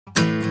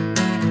Welcome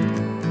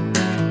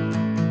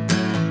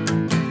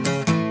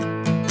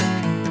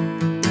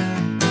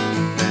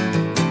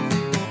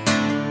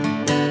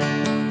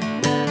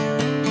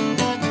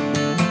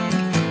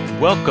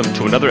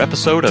to another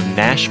episode of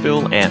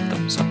Nashville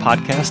Anthems, a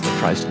podcast that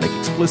tries to make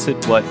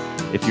explicit what,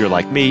 if you're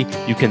like me,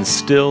 you can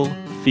still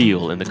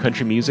feel in the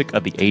country music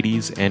of the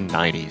 80s and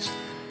 90s.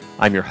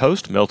 I'm your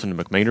host, Melton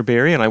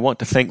McManerberry, and I want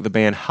to thank the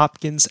band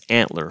Hopkins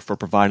Antler for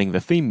providing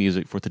the theme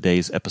music for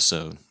today's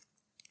episode.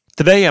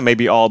 Today I may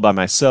be all by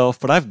myself,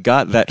 but I've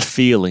got that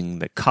feeling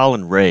that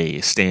Collin Raye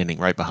is standing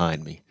right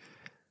behind me.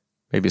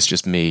 Maybe it's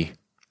just me.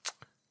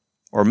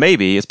 Or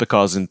maybe it's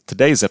because in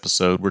today's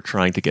episode we're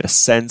trying to get a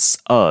sense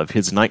of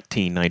his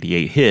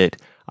 1998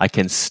 hit, I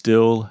Can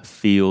Still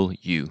Feel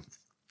You.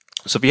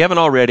 So if you haven't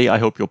already, I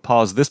hope you'll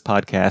pause this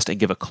podcast and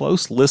give a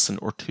close listen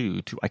or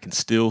two to I Can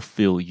Still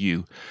Feel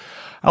You.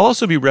 I'll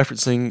also be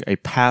referencing a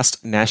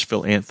past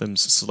Nashville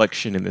Anthems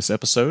selection in this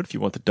episode, if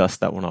you want to dust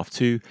that one off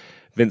too,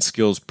 Vince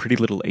Gill's Pretty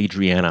Little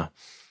Adriana.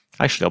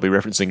 Actually, I'll be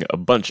referencing a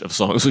bunch of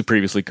songs we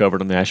previously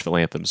covered on Nashville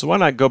Anthems, so why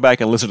not go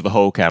back and listen to the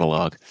whole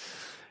catalog?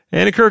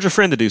 And encourage a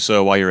friend to do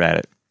so while you're at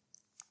it.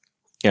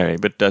 All right,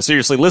 but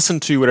seriously, listen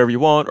to whatever you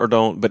want or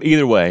don't, but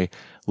either way,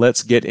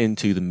 let's get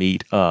into the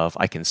meat of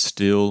I Can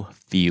Still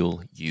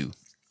Feel You.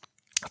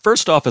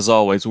 First off, as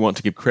always, we want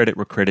to give credit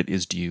where credit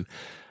is due.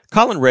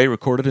 Collin Raye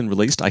recorded and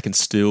released I Can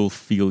Still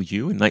Feel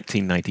You in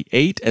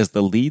 1998 as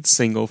the lead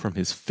single from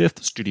his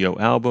fifth studio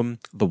album,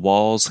 The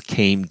Walls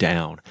Came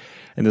Down,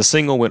 and the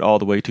single went all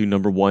the way to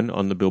number 1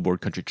 on the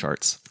Billboard country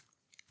charts.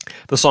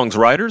 The song's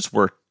writers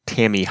were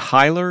Tammy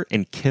Hyler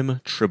and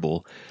Kim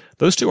Tribble.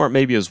 Those two aren't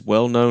maybe as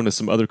well known as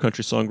some other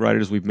country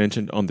songwriters we've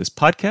mentioned on this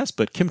podcast,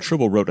 but Kim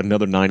Tribble wrote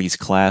another 90s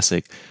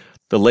classic,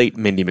 the late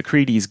Mindy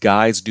McCready's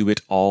Guys Do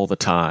It All the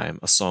Time,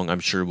 a song I'm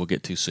sure we'll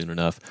get to soon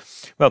enough.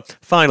 Well,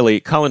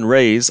 finally, Collin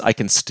Raye's I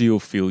Can Still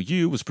Feel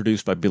You was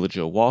produced by Billy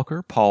Joe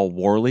Walker, Paul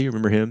Worley,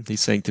 remember him? He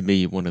sang to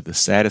me one of the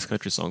saddest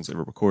country songs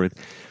ever recorded.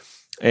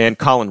 And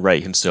Collin Raye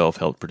himself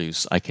helped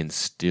produce I Can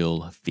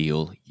Still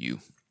Feel You.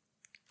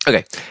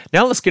 Okay,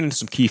 now let's get into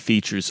some key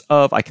features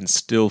of I Can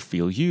Still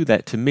Feel You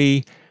that, to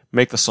me,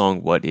 make the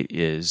song what it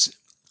is.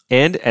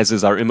 And, as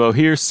is our MO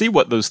here, see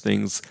what those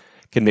things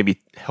can maybe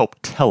help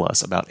tell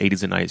us about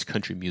 80s and 90s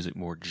country music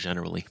more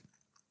generally.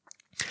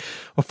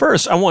 Well,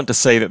 first, I want to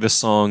say that this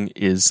song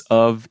is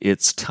of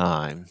its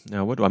time.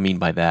 Now, what do I mean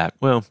by that?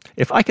 Well,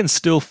 if I Can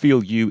Still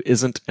Feel You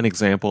isn't an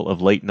example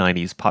of late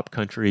 90s pop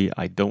country,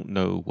 I don't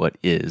know what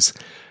is.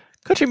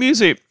 Country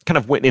music kind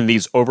of went in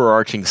these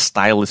overarching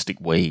stylistic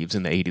waves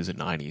in the 80s and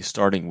 90s,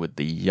 starting with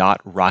the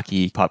yacht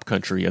rocky pop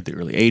country of the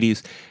early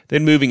 80s,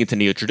 then moving into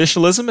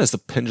neo-traditionalism as the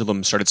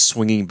pendulum started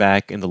swinging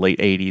back in the late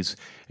 80s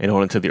and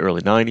on into the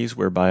early 90s,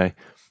 whereby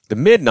the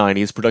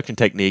mid-90s production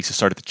techniques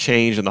started to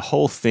change and the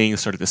whole thing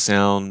started to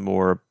sound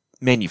more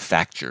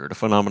manufactured, a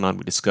phenomenon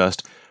we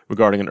discussed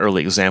regarding an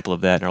early example of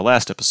that in our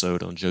last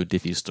episode on Joe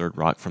Diffie's Third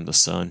Rock from the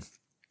Sun.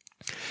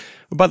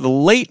 By the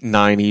late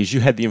 90s,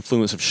 you had the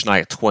influence of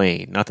Shania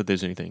Twain. Not that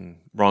there's anything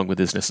wrong with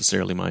this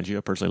necessarily, mind you.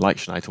 I personally like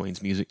Shania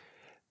Twain's music.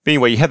 But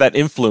anyway, you had that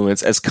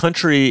influence as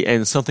country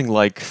and something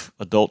like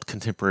adult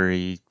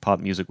contemporary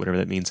pop music, whatever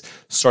that means,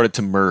 started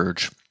to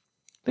merge.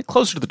 Then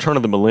closer to the turn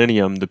of the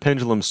millennium, the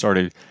pendulum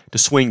started to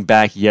swing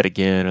back yet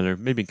again, and there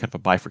may be kind of a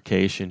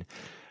bifurcation.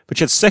 But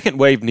you had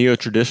second-wave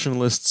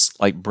neo-traditionalists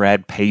like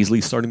Brad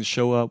Paisley starting to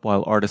show up,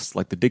 while artists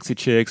like the Dixie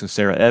Chicks and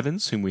Sarah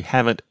Evans, whom we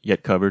haven't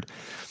yet covered,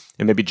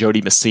 and maybe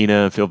Jody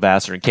Messina, Phil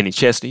Vassar, and Kenny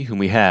Chesney, whom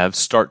we have,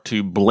 start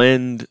to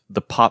blend the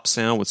pop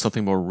sound with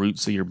something more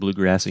rootsy or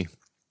bluegrassy.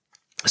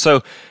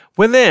 So,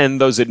 within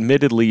those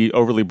admittedly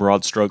overly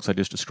broad strokes I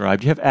just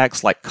described, you have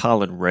acts like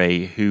Collin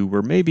Raye, who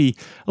were maybe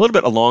a little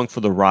bit along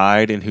for the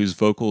ride and whose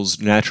vocals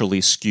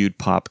naturally skewed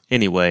pop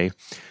anyway.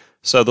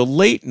 So the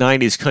late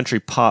 90s country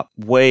pop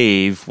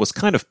wave was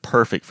kind of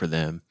perfect for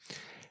them.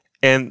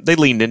 And they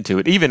leaned into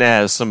it, even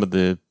as some of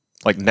the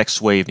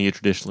next wave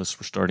neo-traditionalists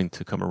were starting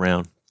to come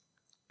around.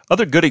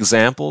 Other good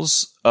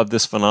examples of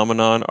this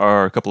phenomenon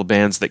are a couple of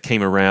bands that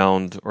came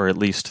around, or at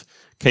least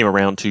came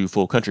around to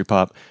full country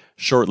pop,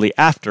 shortly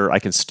after I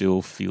Can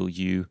Still Feel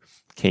You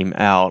came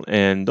out,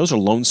 and those are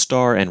Lone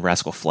Star and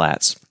Rascal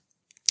Flatts.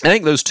 I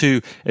think those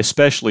two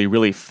especially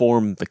really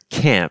form the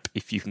camp,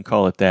 if you can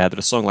call it that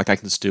a song like I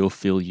Can Still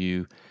Feel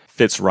You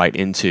fits right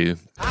into.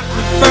 I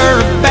prefer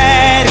a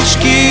bad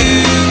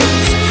excuse,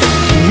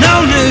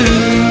 no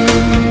news.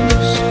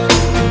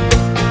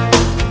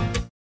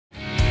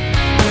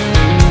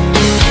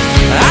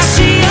 I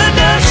see a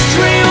dust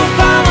trail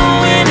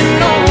following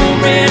an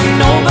old red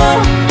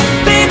Nova,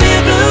 baby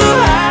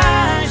blue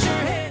eyes, your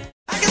head.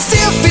 I can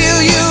still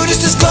feel you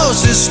just as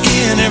close as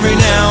skin every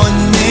now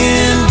and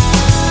then.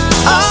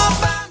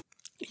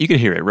 You can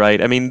hear it,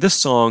 right? I mean, this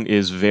song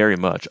is very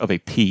much of a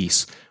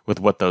piece with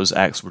what those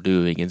acts were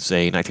doing in,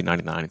 say,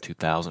 1999 and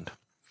 2000.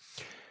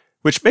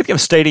 Which maybe I'm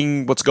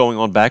stating what's going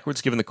on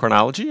backwards, given the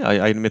chronology.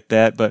 I admit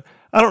that, but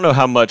I don't know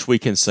how much we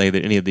can say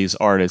that any of these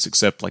artists,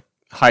 except like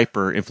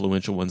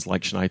hyper-influential ones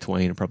like Shania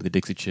Twain and probably the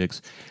Dixie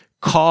Chicks,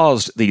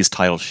 caused these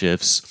title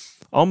shifts,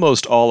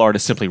 Almost all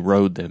artists simply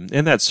rode them,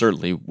 and that's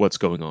certainly what's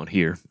going on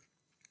here.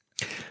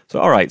 So,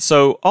 all right,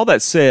 so all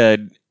that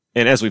said,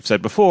 and as we've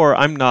said before,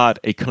 I'm not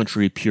a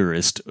country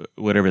purist,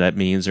 whatever that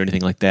means or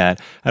anything like that.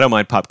 I don't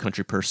mind pop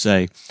country per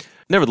se.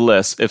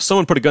 Nevertheless, if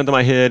someone put a gun to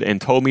my head and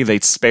told me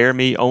they'd spare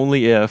me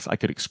only if I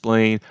could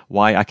explain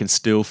why I Can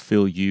Still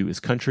Feel You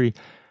is country,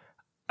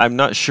 I'm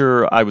not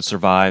sure I would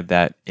survive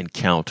that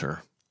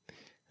encounter.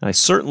 I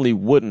certainly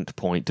wouldn't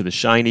point to the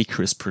shiny,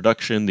 crisp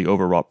production, the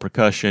overwrought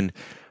percussion,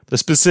 the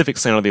specific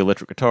sound of the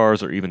electric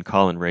guitars, or even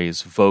Collin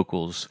Raye's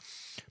vocals,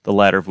 the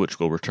latter of which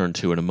we'll return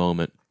to in a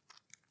moment.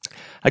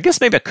 I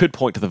guess maybe I could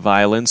point to the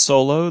violin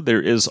solo.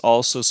 There is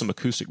also some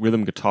acoustic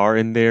rhythm guitar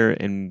in there,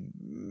 and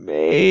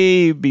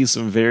maybe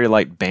some very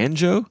light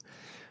banjo.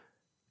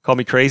 Call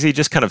me crazy,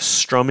 just kind of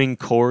strumming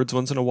chords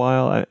once in a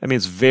while. I mean,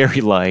 it's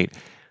very light.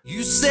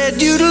 You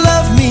said you'd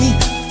love me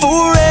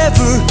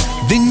forever,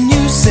 then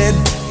you said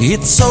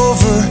it's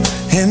over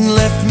and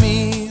left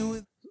me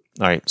with...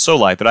 All right, so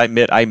light that I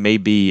admit I may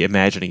be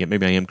imagining it.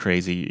 Maybe I am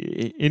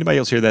crazy. Anybody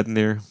else hear that in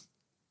there?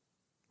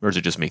 Or is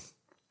it just me?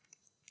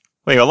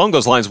 Well, anyway, along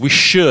those lines, we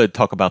should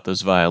talk about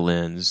those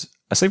violins.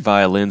 I say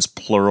violins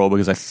plural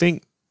because I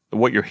think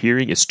what you're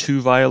hearing is two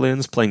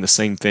violins playing the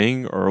same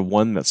thing, or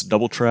one that's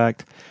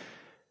double-tracked.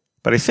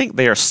 But I think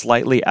they are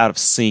slightly out of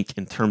sync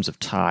in terms of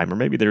time, or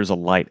maybe there's a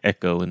light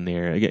echo in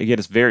there. Again,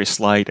 it's very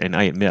slight, and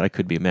I admit I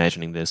could be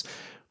imagining this.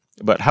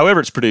 But however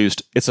it's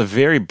produced, it's a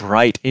very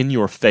bright,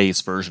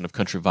 in-your-face version of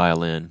country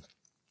violin,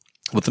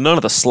 with none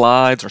of the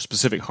slides or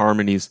specific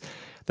harmonies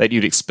that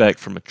you'd expect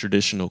from a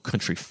traditional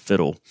country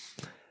fiddle.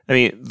 I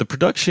mean, the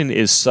production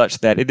is such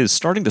that it is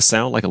starting to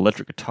sound like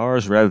electric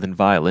guitars rather than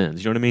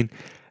violins. You know what I mean?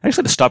 I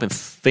actually had to stop and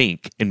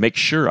think and make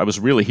sure I was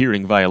really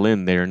hearing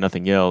violin there and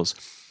nothing else.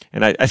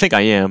 And I think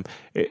I am.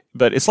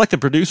 But it's like the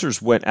producers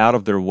went out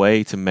of their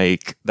way to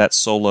make that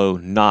solo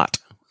not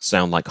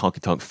sound like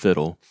honky-tonk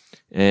fiddle.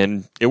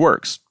 And it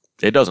works.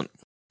 It doesn't.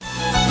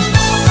 I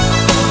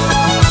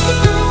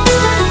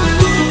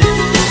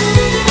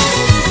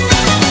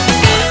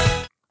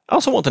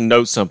also want to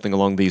note something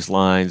along these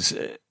lines.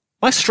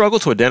 My struggle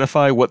to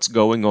identify what's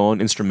going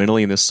on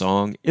instrumentally in this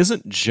song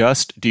isn't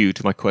just due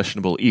to my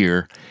questionable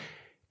ear.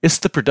 It's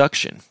the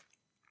production.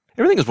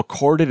 Everything is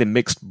recorded and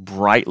mixed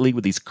brightly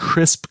with these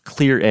crisp,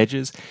 clear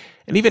edges,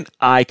 and even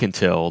I can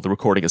tell the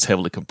recording is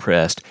heavily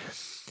compressed.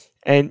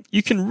 And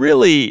you can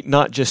really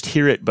not just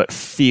hear it, but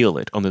feel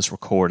it on this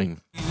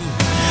recording.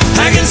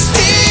 I can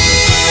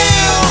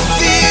still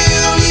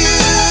feel you.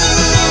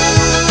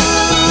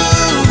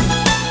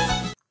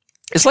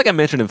 It's like I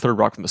mentioned in Third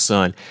Rock from the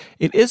Sun.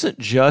 It isn't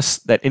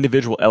just that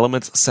individual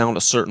elements sound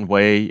a certain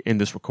way in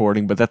this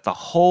recording, but that the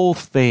whole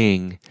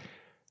thing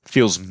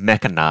feels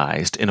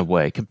mechanized in a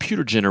way,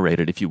 computer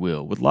generated, if you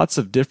will, with lots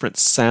of different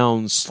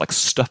sounds like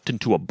stuffed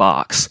into a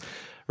box,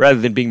 rather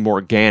than being more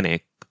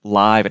organic,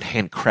 live and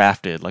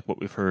handcrafted like what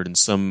we've heard in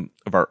some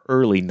of our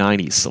early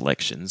 90s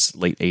selections,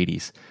 late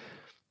 80s.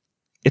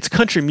 It's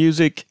country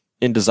music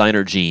in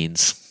designer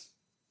jeans.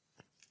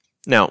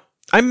 Now,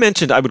 I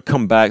mentioned I would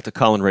come back to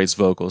Collin Raye's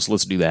vocals.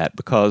 Let's do that,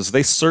 because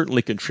they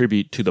certainly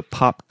contribute to the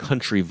pop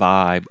country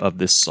vibe of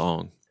this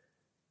song.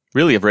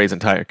 Really, of Raye's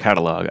entire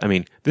catalog. I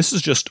mean, this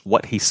is just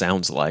what he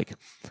sounds like.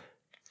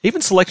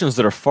 Even selections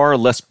that are far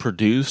less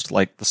produced,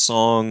 like the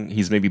song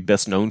he's maybe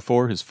best known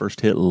for, his first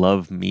hit,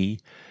 Love Me,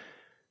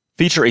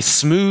 feature a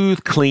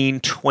smooth, clean,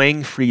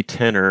 twang-free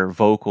tenor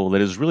vocal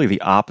that is really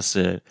the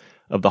opposite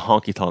of the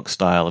honky-tonk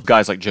style of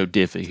guys like Joe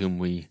Diffie, whom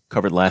we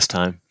covered last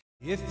time.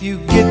 If you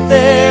get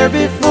there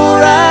before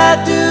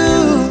I do.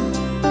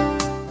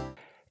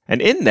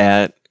 And in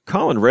that,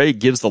 Collin Raye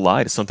gives the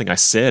lie to something I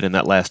said in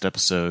that last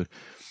episode,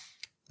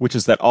 which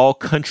is that all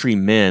country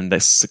men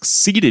that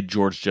succeeded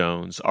George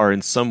Jones are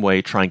in some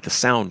way trying to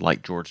sound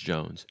like George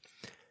Jones.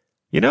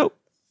 You know,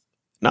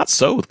 not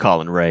so with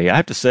Collin Raye. I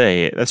have to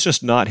say, that's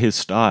just not his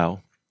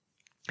style.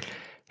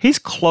 He's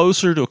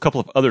closer to a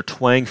couple of other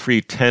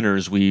twang-free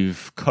tenors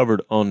we've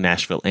covered on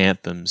Nashville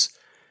Anthems,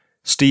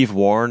 Steve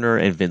Wariner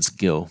and Vince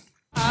Gill.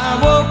 I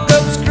woke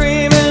up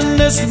screaming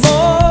this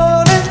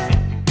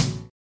morning,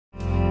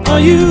 are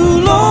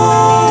you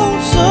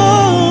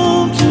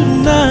lonesome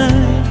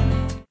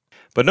tonight?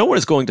 But no one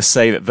is going to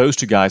say that those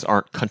two guys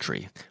aren't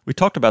country. We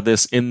talked about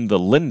this in the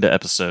Linda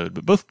episode,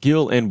 but both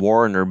Gill and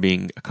Wariner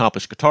being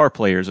accomplished guitar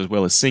players as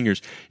well as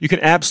singers, you can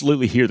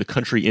absolutely hear the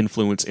country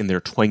influence in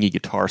their twangy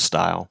guitar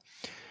style.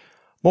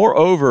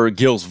 Moreover,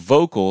 Gill's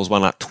vocals,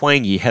 while not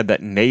twangy, had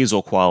that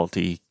nasal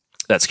quality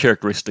that's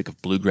characteristic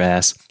of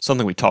bluegrass,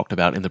 something we talked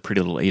about in the Pretty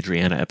Little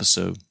Adriana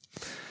episode.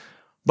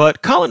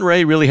 But Collin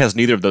Raye really has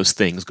neither of those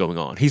things going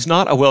on. He's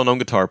not a well-known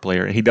guitar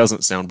player, and he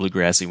doesn't sound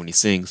bluegrassy when he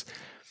sings.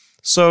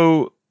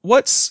 So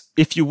what's,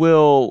 if you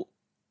will,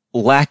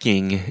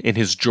 lacking in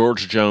his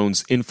George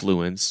Jones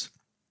influence,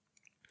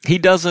 he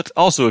doesn't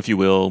also, if you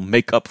will,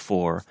 make up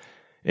for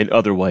in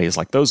other ways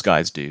like those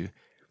guys do.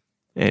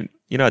 And,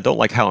 you know, I don't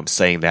like how I'm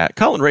saying that.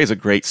 Collin Raye is a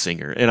great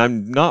singer, and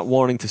I'm not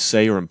wanting to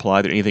say or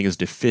imply that anything is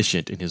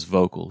deficient in his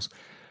vocals.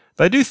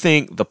 But I do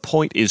think the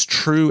point is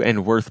true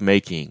and worth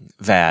making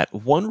that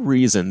one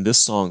reason this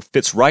song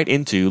fits right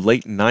into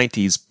late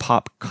 90s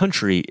pop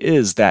country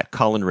is that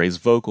Collin Raye's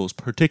vocals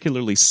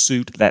particularly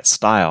suit that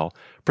style,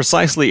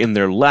 precisely in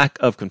their lack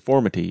of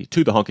conformity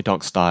to the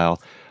honky-tonk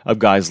style of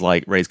guys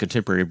like Raye's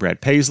contemporary Brad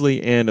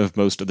Paisley and of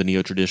most of the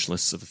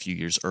neo-traditionalists of a few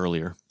years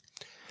earlier.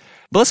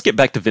 But let's get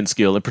back to Vince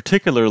Gill, and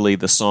particularly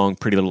the song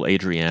Pretty Little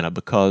Adriana,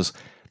 because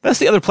that's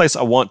the other place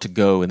I want to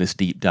go in this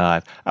deep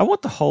dive. I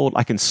want to hold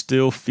I Can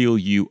Still Feel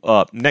You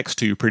up next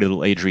to Pretty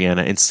Little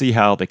Adriana and see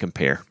how they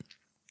compare.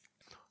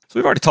 So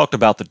we've already talked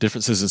about the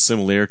differences and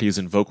similarities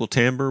in vocal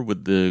timbre,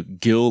 with the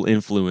Gill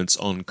influence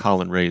on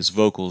Collin Raye's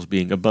vocals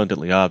being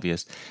abundantly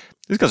obvious.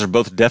 These guys are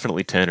both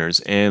definitely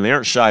tenors, and they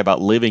aren't shy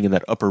about living in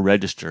that upper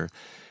register,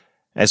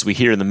 as we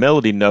hear in the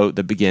melody note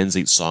that begins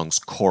each song's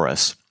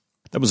chorus.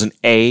 That was an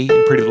A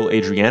in Pretty Little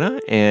Adriana,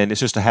 and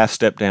it's just a half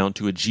step down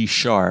to a G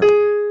sharp,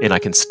 and I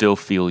Can Still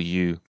Feel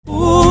You.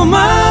 Oh,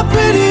 my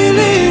pretty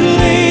little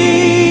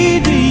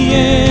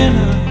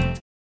Adriana,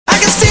 I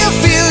can still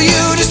feel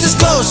you just as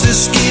close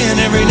as skin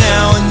every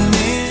now and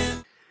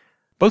then.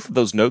 Both of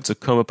those notes have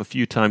come up a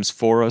few times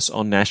for us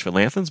on Nashville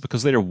Anthems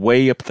because they are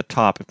way up at the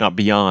top, if not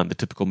beyond, the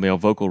typical male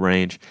vocal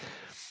range.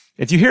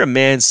 If you hear a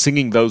man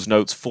singing those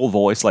notes full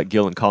voice like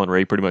Gill and Collin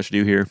Raye pretty much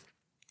do here,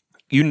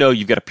 you know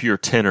you've got a pure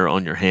tenor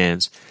on your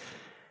hands.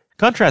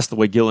 Contrast the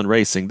way Gill and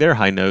Raye sing their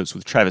high notes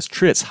with Travis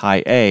Tritt's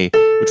high A,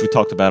 which we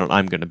talked about on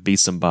I'm Gonna Be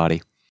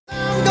Somebody.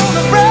 I'm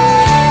gonna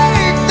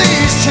break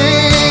these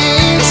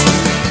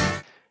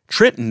chains.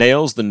 Tritt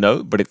nails the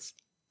note, but it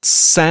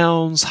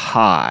sounds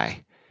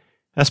high.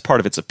 That's part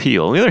of its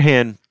appeal. On the other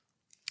hand,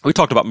 we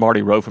talked about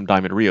Marty Rowe from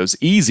Diamond Rio's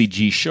easy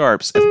G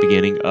sharps at the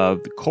beginning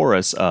of the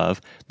chorus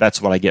of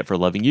That's What I Get for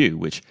Loving You,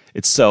 which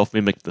itself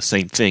mimicked the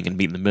same thing and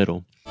meet in the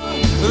middle.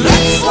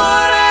 That's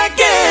what I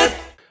get.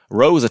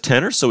 Rowe is a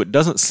tenor, so it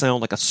doesn't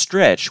sound like a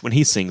stretch when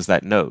he sings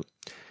that note.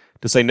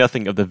 To say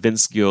nothing of the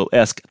Vince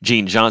Gill-esque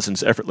Gene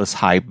Johnson's effortless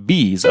high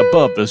Bs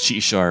above those G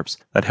sharps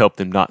that help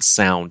them not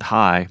sound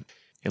high,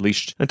 at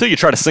least until you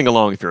try to sing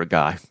along if you're a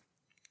guy.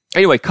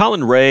 Anyway,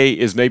 Collin Raye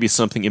is maybe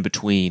something in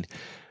between,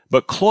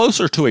 but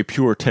closer to a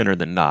pure tenor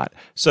than not.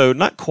 So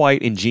not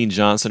quite in Gene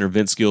Johnson or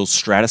Vince Gill's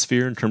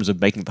stratosphere in terms of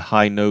making the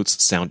high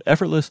notes sound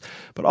effortless,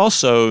 but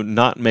also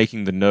not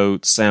making the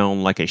notes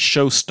sound like a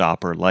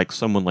showstopper like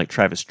someone like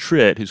Travis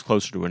Tritt, who's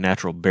closer to a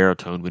natural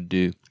baritone, would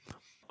do.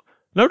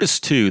 Notice,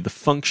 too, the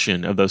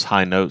function of those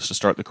high notes to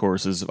start the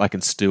choruses of I Can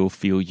Still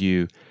Feel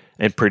You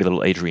and Pretty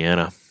Little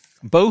Adriana.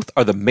 Both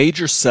are the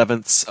major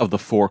sevenths of the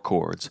four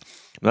chords.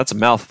 Now, that's a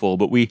mouthful,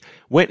 but we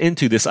went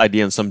into this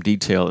idea in some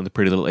detail in the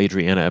Pretty Little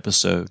Adriana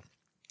episode.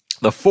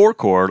 The four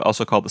chord,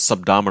 also called the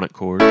subdominant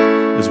chord,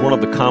 is one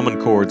of the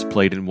common chords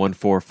played in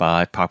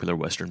 1/4/5 popular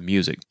Western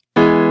music.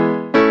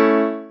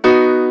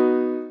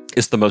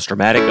 It's the most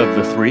dramatic of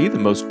the three, the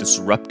most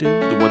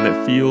disruptive, the one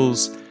that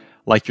feels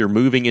like you're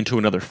moving into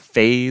another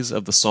phase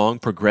of the song,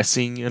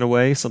 progressing in a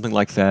way, something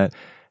like that.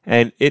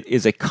 And it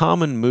is a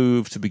common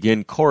move to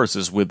begin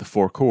choruses with the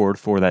four chord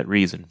for that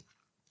reason.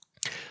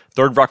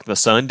 Third Rock of the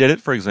Sun did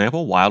it, for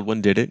example. Wild One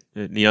did it.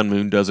 Neon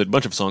Moon does it. A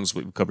bunch of songs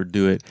we've covered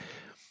do it.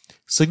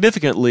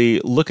 Significantly,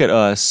 Look at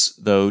Us,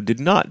 though, did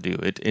not do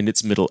it in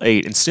its middle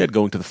eight, instead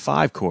going to the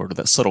five chord with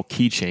that subtle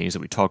key change that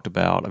we talked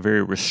about, a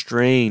very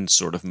restrained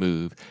sort of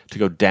move to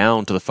go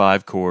down to the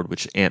five chord,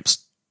 which amps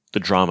the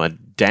drama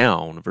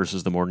down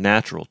versus the more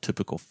natural,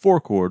 typical four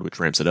chord, which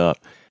ramps it up.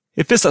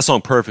 It fits that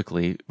song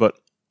perfectly, but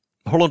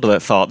hold on to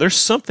that thought. There's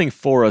something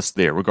for us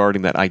there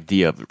regarding that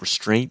idea of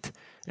restraint,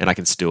 and I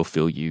Can Still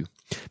Feel You.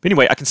 But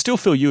anyway, I Can Still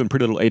Feel You and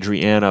Pretty Little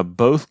Adriana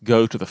both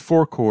go to the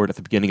four chord at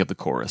the beginning of the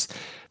chorus.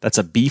 That's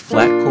a B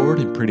flat chord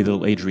in Pretty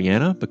Little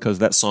Adriana because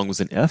that song was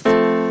in F.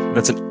 And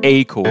that's an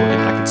A chord in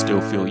I Can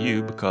Still Feel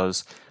You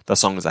because that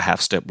song is a half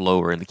step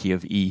lower in the key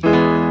of E.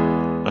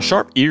 Now,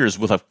 sharp ears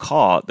will have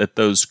caught that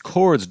those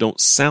chords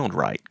don't sound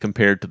right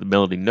compared to the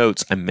melody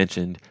notes I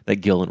mentioned that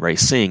Gill and Raye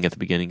sing at the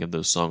beginning of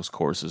those songs'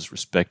 choruses,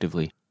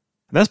 respectively.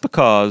 And that's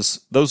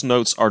because those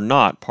notes are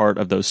not part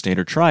of those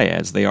standard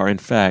triads. They are, in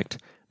fact,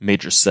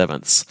 major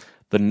sevenths,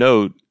 the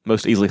note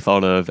most easily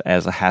thought of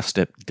as a half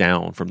step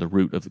down from the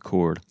root of the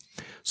chord.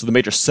 So the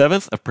major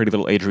seventh of Pretty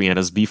Little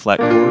Adriana's B-flat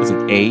chord is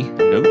an A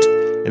note,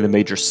 and the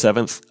major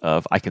seventh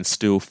of I Can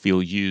Still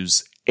Feel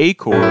You's A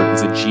chord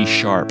is a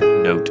G-sharp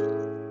note.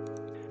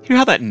 Hear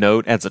how that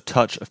note adds a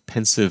touch of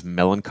pensive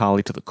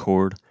melancholy to the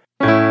chord?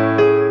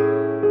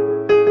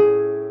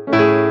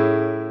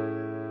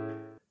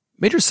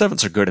 Major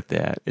sevenths are good at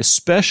that,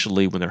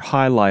 especially when they're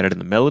highlighted in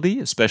the melody,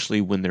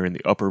 especially when they're in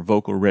the upper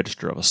vocal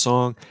register of a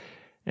song,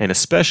 and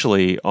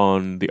especially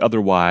on the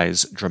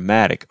otherwise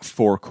dramatic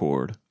four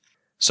chord.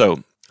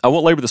 So, I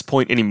won't labor this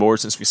point anymore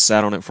since we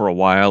sat on it for a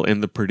while in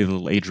the Pretty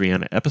Little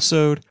Adriana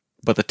episode,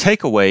 but the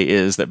takeaway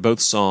is that both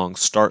songs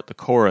start the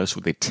chorus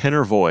with a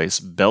tenor voice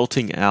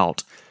belting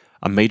out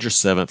a major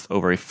seventh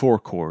over a four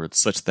chord,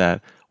 such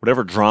that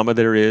whatever drama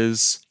there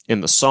is in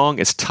the song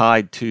is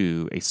tied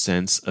to a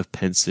sense of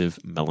pensive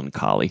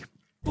melancholy.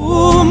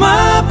 Oh,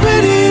 my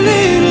pretty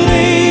little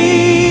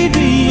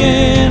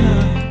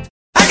Adriana,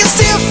 I can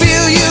still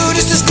feel you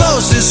just as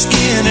close as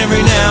skin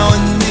every now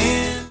and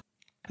then.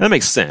 And that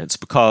makes sense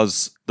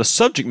because the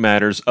subject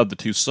matters of the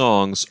two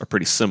songs are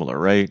pretty similar,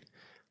 right?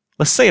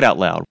 Let's say it out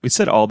loud. We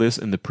said all this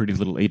in the Pretty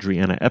Little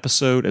Adriana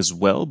episode as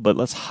well, but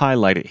let's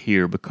highlight it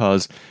here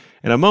because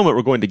in a moment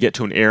we're going to get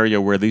to an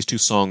area where these two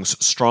songs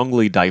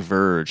strongly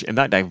diverge, and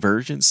that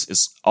divergence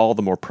is all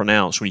the more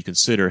pronounced when you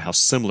consider how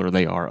similar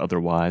they are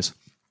otherwise.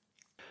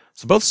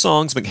 So both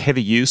songs make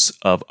heavy use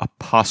of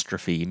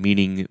apostrophe,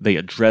 meaning they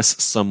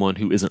address someone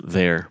who isn't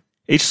there.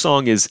 Each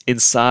song is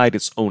inside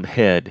its own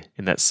head,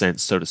 in that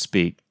sense, so to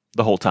speak,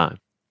 the whole time.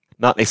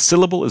 Not a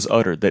syllable is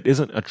uttered that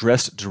isn't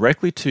addressed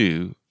directly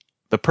to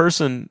the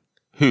person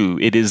who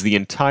it is the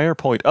entire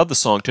point of the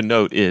song to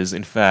note is,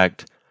 in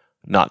fact,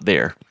 not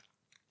there.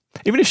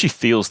 Even if she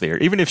feels there,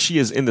 even if she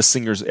is in the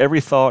singer's every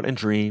thought and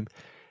dream,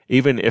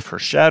 even if her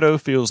shadow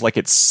feels like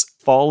it's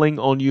falling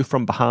on you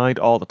from behind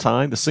all the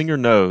time, the singer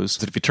knows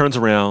that if he turns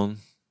around,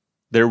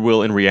 there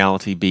will in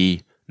reality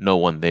be no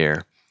one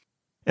there.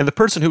 And the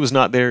person who is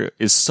not there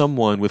is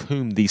someone with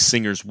whom these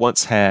singers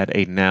once had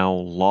a now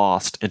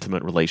lost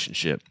intimate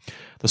relationship.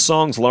 The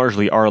songs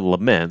largely are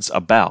laments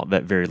about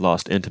that very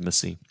lost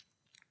intimacy.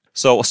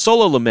 So a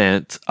solo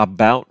lament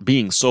about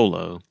being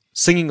solo,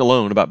 singing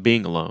alone about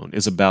being alone,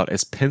 is about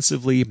as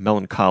pensively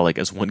melancholic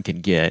as one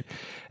can get,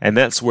 and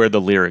that's where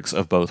the lyrics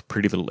of both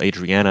Pretty Little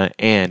Adriana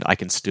and I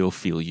Can Still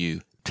Feel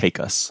You take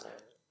us.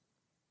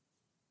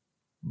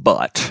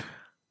 But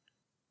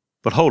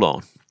hold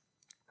on.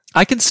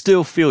 I Can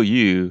Still Feel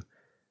You,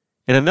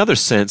 in another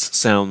sense,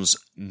 sounds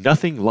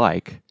nothing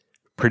like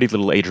Pretty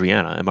Little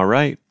Adriana, am I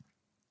right?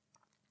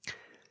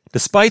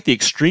 Despite the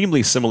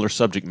extremely similar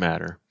subject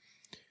matter,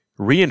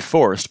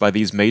 reinforced by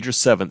these major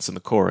sevenths in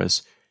the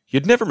chorus,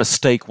 you'd never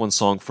mistake one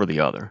song for the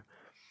other.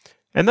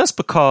 And that's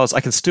because I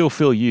Can Still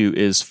Feel You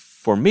is,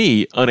 for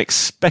me,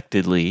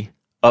 unexpectedly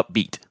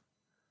upbeat.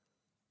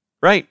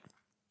 Right?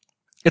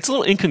 It's a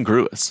little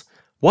incongruous.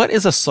 What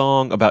is a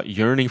song about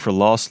yearning for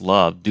lost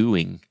love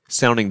doing,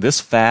 sounding this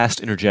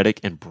fast, energetic,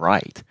 and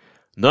bright?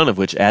 None of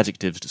which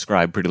adjectives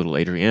describe Pretty Little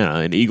Adriana,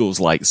 an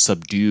Eagles-like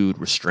subdued,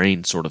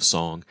 restrained sort of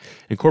song,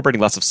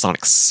 incorporating lots of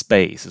sonic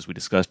space, as we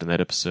discussed in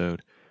that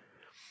episode.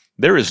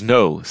 There is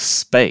no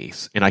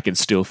space in I Can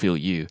Still Feel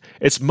You.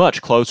 It's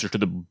much closer to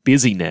the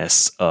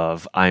busyness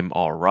of I'm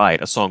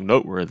Alright, a song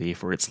noteworthy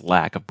for its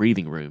lack of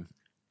breathing room.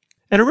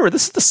 And remember,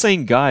 this is the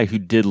same guy who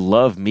did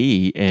Love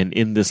Me and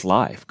In This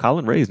Life.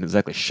 Collin Raye isn't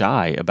exactly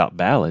shy about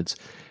ballads.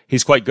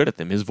 He's quite good at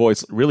them. His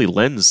voice really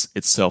lends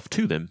itself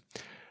to them.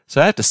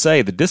 So I have to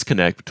say, the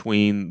disconnect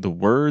between the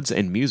words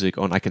and music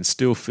on I Can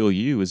Still Feel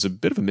You is a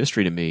bit of a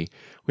mystery to me.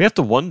 We have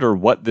to wonder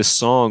what this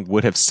song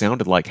would have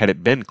sounded like had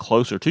it been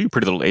closer to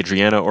Pretty Little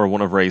Adriana or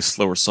one of Raye's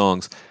slower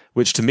songs,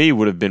 which to me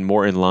would have been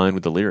more in line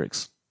with the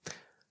lyrics.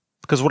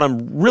 Because what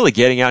I'm really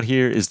getting at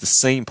here is the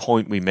same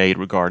point we made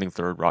regarding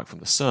Third Rock from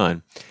the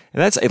Sun,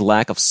 and that's a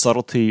lack of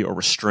subtlety or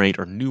restraint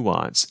or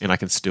nuance in I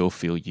Can Still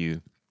Feel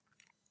You.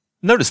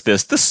 Notice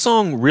this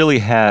song really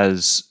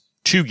has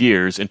 2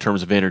 gears in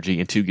terms of energy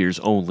and 2 gears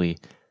only,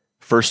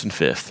 first and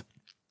fifth.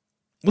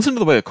 Listen to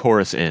the way the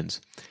chorus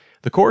ends.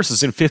 The chorus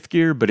is in 5th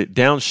gear, but it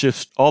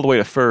downshifts all the way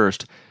to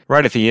first,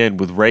 right at the end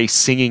with Raye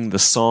singing the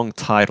song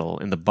title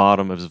in the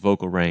bottom of his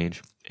vocal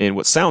range, in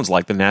what sounds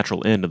like the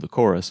natural end of the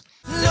chorus.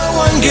 No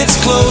one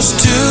gets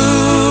close to,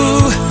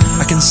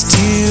 I can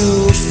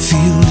still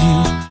feel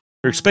you.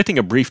 You're expecting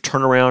a brief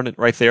turnaround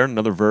right there,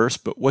 another verse,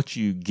 but what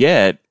you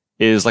get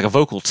is like a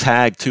vocal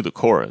tag to the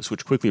chorus,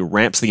 which quickly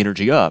ramps the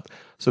energy up,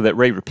 so that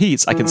Raye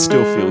repeats, I can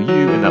still feel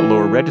you, in that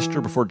lower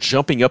register before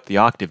jumping up the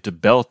octave to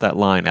belt that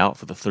line out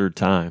for the 3rd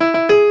time.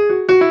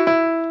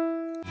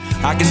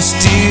 I can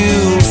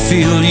still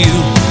feel you.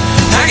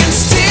 I can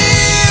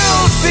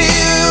still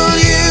feel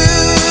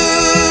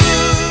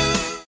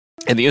you.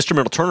 And the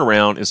instrumental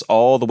turnaround is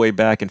all the way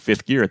back in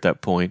 5th gear at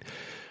that point,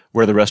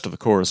 where the rest of the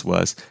chorus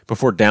was,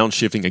 before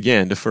downshifting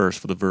again to first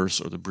for the verse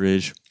or the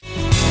bridge.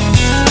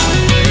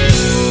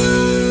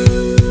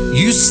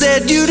 You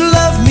said you'd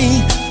love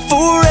me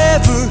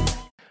forever.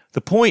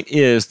 The point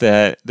is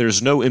that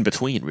there's no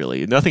in-between,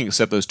 really. Nothing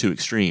except those two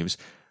extremes.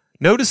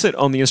 Notice it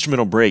on the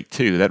instrumental break,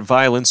 too, that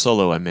violin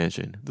solo I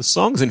mentioned. The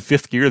song's in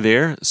 5th gear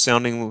there,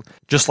 sounding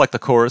just like the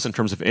chorus in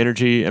terms of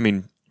energy. I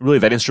mean, really,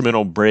 that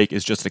instrumental break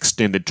is just an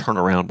extended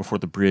turnaround before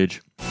the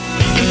bridge.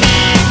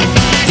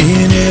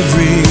 In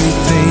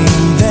everything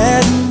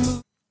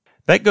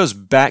that goes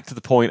back to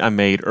the point I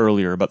made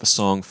earlier about the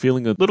song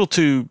feeling a little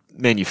too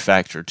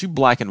manufactured, too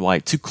black and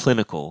white, too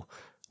clinical,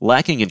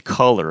 lacking in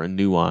color and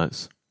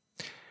nuance.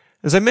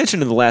 As I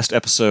mentioned in the last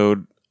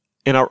episode,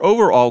 in our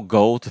overall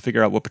goal to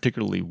figure out what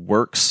particularly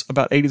works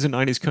about 80s and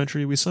 90s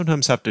country, we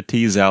sometimes have to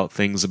tease out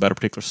things about a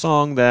particular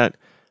song that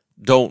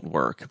don't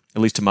work,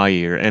 at least to my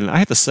ear, and I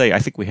have to say, I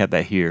think we had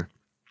that here.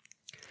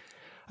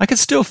 I Can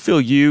Still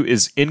Feel You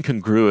is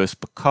incongruous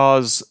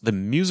because the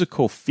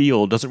musical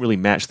feel doesn't really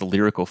match the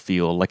lyrical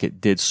feel like it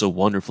did so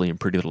wonderfully in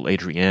Pretty Little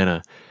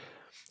Adriana.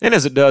 And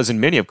as it does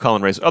in many of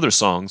Collin Raye's other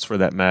songs, for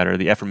that matter,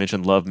 the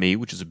aforementioned Love Me,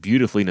 which is a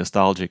beautifully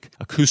nostalgic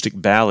acoustic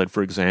ballad,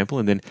 for example,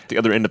 and then at the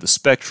other end of the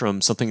spectrum,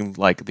 something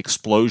like the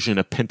explosion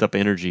of pent-up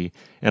energy,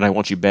 and I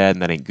Want You Bad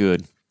and That Ain't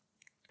Good.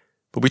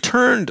 But we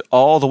turned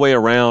all the way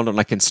around on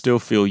I Can Still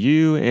Feel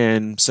You,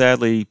 and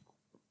sadly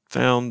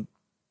found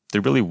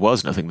there really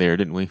was nothing there,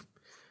 didn't we?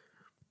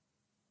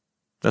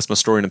 That's my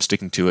story, and I'm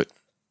sticking to it.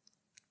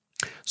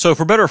 So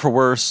for better or for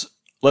worse,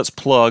 let's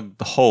plug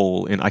the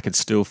hole in I Can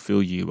Still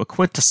Feel You, a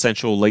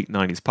quintessential late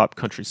 90s pop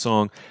country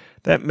song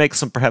that makes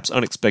some perhaps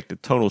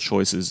unexpected tonal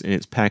choices in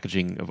its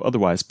packaging of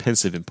otherwise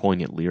pensive and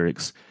poignant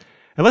lyrics.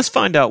 And let's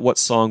find out what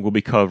song we'll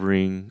be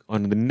covering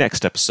on the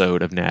next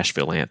episode of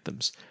Nashville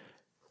Anthems.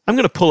 I'm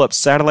going to pull up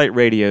satellite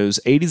radio's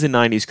 80s and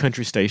 90s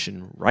country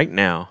station right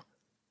now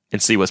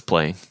and see what's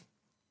playing.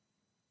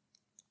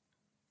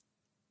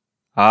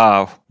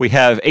 We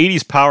have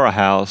 80s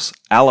powerhouse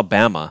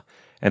Alabama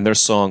and their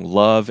song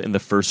Love in the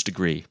First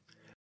Degree.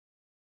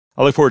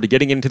 I look forward to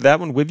getting into that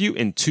one with you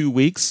in 2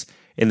 weeks.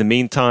 In the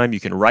meantime,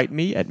 you can write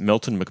me at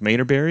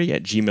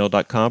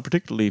miltonmcmanerberry@gmail.com,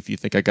 particularly if you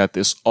think I got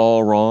this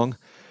all wrong.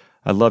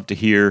 I'd love to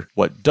hear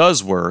what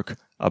does work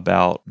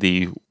about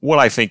what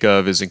I think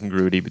of as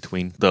incongruity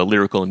between the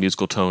lyrical and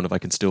musical tone of I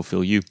Can Still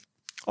Feel You.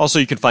 Also,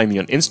 you can find me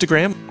on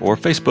Instagram or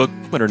Facebook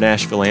under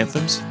Nashville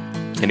Anthems.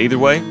 And either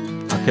way,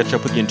 I'll catch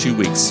up with you in 2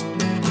 weeks.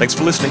 Thanks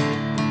for listening.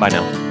 Bye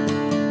now.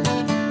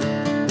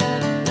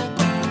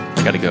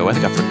 I gotta go. I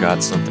think I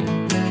forgot something.